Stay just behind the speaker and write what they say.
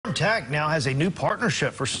Durham Tech now has a new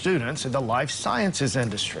partnership for students in the life sciences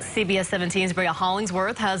industry. CBS 17's Brea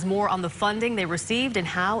Hollingsworth has more on the funding they received and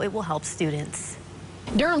how it will help students.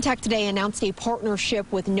 Durham Tech today announced a partnership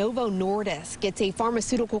with Novo Nordisk. It's a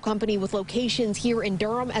pharmaceutical company with locations here in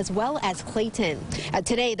Durham as well as Clayton.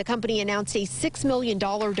 Today, the company announced a $6 million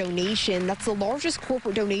donation. That's the largest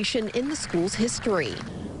corporate donation in the school's history.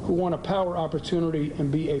 Who want to power opportunity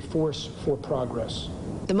and be a force for progress.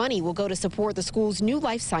 The money will go to support the school's new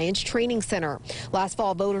life science training center. Last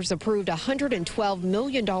fall, voters approved a $112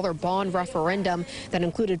 million bond referendum that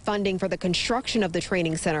included funding for the construction of the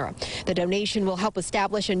training center. The donation will help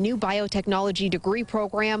establish a new biotechnology degree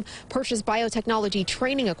program, purchase biotechnology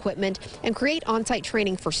training equipment, and create on-site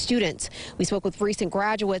training for students. We spoke with recent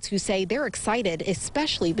graduates who say they're excited,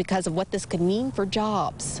 especially because of what this could mean for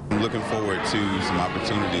jobs. I'm looking forward to some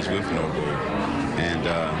opportunities with Novo,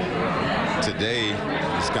 and today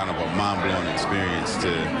it's kind of a mind-blowing experience to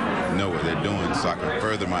know what they're doing so I can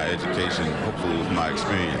further my education, hopefully with my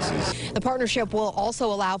experiences. The partnership will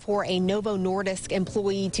also allow for a Novo Nordisk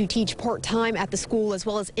employee to teach part-time at the school as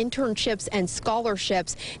well as internships and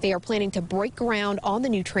scholarships. They are planning to break ground on the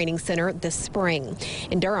new training center this spring.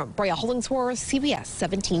 In Durham, Brea Hollingsworth, CBS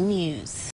 17 News.